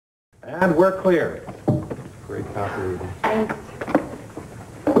And we're clear. Great copy. Thanks.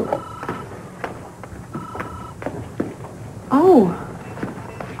 Oh,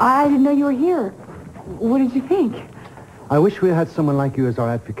 I didn't know you were here. What did you think? I wish we had someone like you as our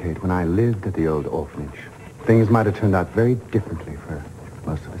advocate when I lived at the old orphanage. Things might have turned out very differently for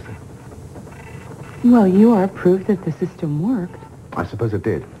most of us. Well, you are proof that the system worked. I suppose it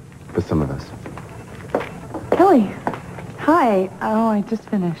did, for some of us. Kelly, hi. Oh, I just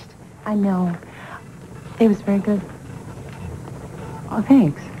finished. I know. It was very good. Oh,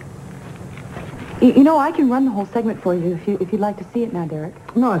 thanks. You know, I can run the whole segment for you if you'd like to see it now, Derek.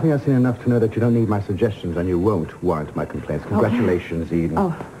 No, I think I've seen enough to know that you don't need my suggestions and you won't warrant my complaints. Congratulations, Eden.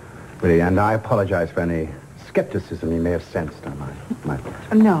 Oh. Really, and I apologize for any skepticism you may have sensed on my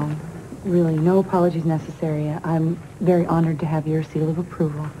part. No, really, no apologies necessary. I'm very honored to have your seal of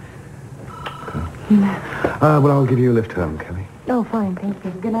approval. Okay. Well, I'll give you a lift home, Kelly. Oh, fine, thank you.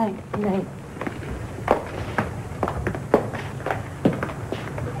 Good night. Good night.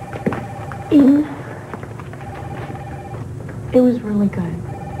 Eden, it was really good.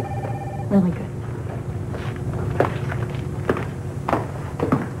 Really good.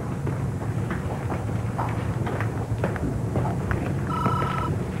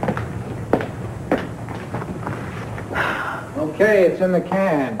 Okay, it's in the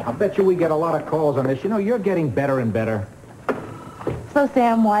can. I'll bet you we get a lot of calls on this. You know, you're getting better and better. So,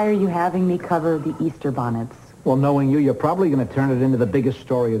 Sam, why are you having me cover the Easter bonnets? Well, knowing you, you're probably going to turn it into the biggest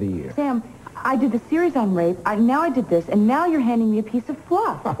story of the year. Sam, I did the series on rape, now I did this, and now you're handing me a piece of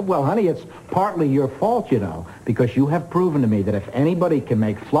fluff. Well, honey, it's partly your fault, you know, because you have proven to me that if anybody can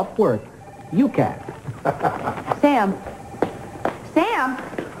make fluff work, you can. Sam! Sam!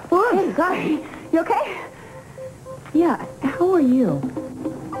 Hey, sorry. You okay? Yeah, how are you?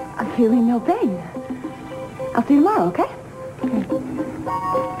 I'm feeling no pain. I'll see you tomorrow, okay?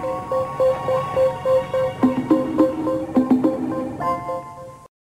 Okay.